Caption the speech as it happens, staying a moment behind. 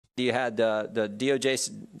You had the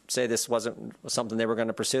DOJ say this wasn't something they were going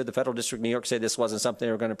to pursue. The Federal District of New York say this wasn't something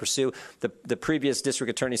they were going to pursue. The previous district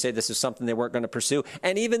attorney say this is something they weren't going to pursue.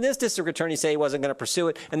 And even this district attorney say he wasn't going to pursue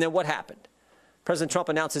it. And then what happened? President Trump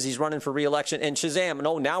announces he's running for re-election, and shazam,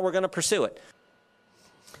 no, now we're going to pursue it.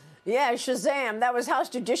 Yeah, shazam. That was House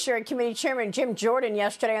Judiciary Committee Chairman Jim Jordan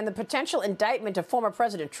yesterday on the potential indictment of former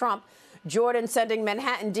President Trump. Jordan sending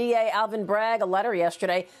Manhattan DA Alvin Bragg a letter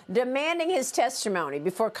yesterday demanding his testimony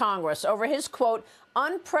before Congress over his, quote,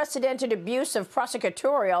 unprecedented abuse of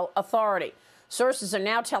prosecutorial authority. Sources are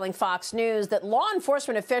now telling Fox News that law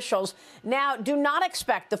enforcement officials now do not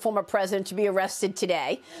expect the former president to be arrested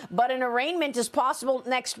today, but an arraignment is possible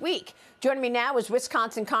next week. Joining me now is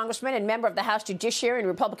Wisconsin Congressman and member of the House Judiciary and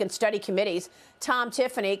Republican Study Committees,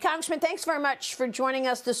 Tiffany. Congressman, thanks very much for joining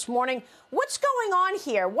us this morning. What's going on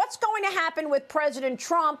here? What's going to happen with President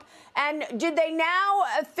Trump? And did they now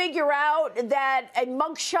figure out that a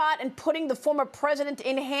mugshot and putting the former president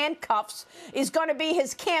in handcuffs is going to be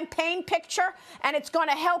his campaign picture and it's going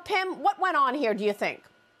to help him? What went on here, do you think?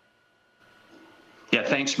 Yeah,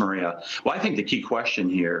 thanks, Maria. Well, I think the key question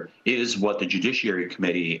here is what the Judiciary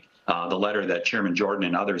Committee, the letter that Chairman Jordan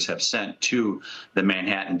and others have sent to the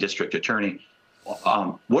Manhattan District Attorney.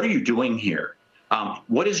 What are you doing here?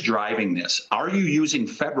 What is driving this? Are you using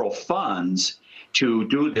federal funds to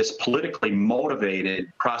do this politically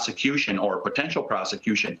motivated prosecution or potential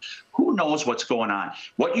prosecution? Who knows what's going on?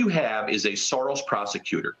 What you have is a Soros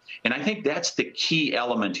prosecutor. And I think that's the key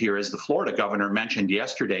element here, as the Florida governor mentioned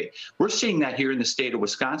yesterday. We're seeing that here in the state of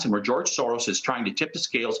Wisconsin, where George Soros is trying to tip the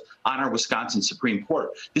scales on our Wisconsin Supreme Court.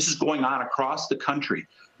 This is going on across the country.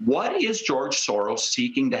 What is George Soros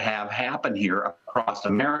seeking to have happen here across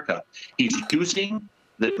America? He's using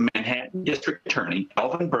the Manhattan District Attorney,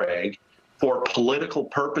 Alvin Bragg, for political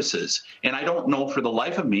purposes. And I don't know for the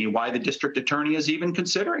life of me why the district attorney is even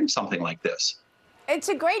considering something like this. It's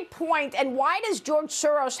a great point. And why does George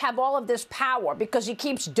Soros have all of this power? Because he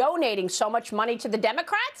keeps donating so much money to the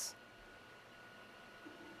Democrats?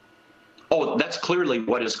 Oh, that's clearly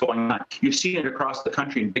what is going on. You see it across the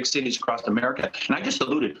country in big cities across America. And I just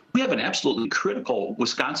alluded, we have an absolutely critical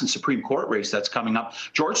Wisconsin Supreme Court race that's coming up.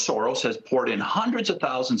 George Soros has poured in hundreds of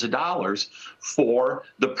thousands of dollars for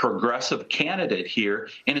the progressive candidate here,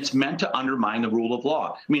 and it's meant to undermine the rule of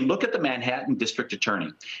law. I mean, look at the Manhattan District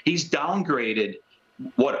Attorney. He's downgraded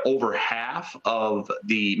over half of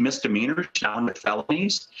the misdemeanors down to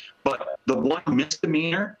felonies, but the one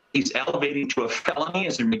misdemeanor he's elevating to a felony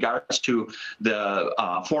is in regards to the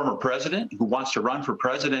former president who wants to run for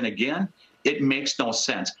president again. It makes no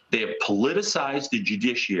sense. They have politicized the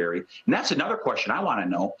judiciary. And that's another question I want to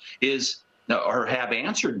know is, or have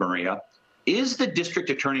answered, Maria, is the district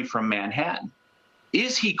attorney from Manhattan,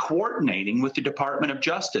 is he coordinating with the Department of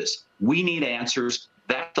Justice? We need answers.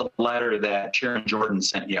 That's the letter that Chairman Jordan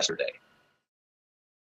sent yesterday.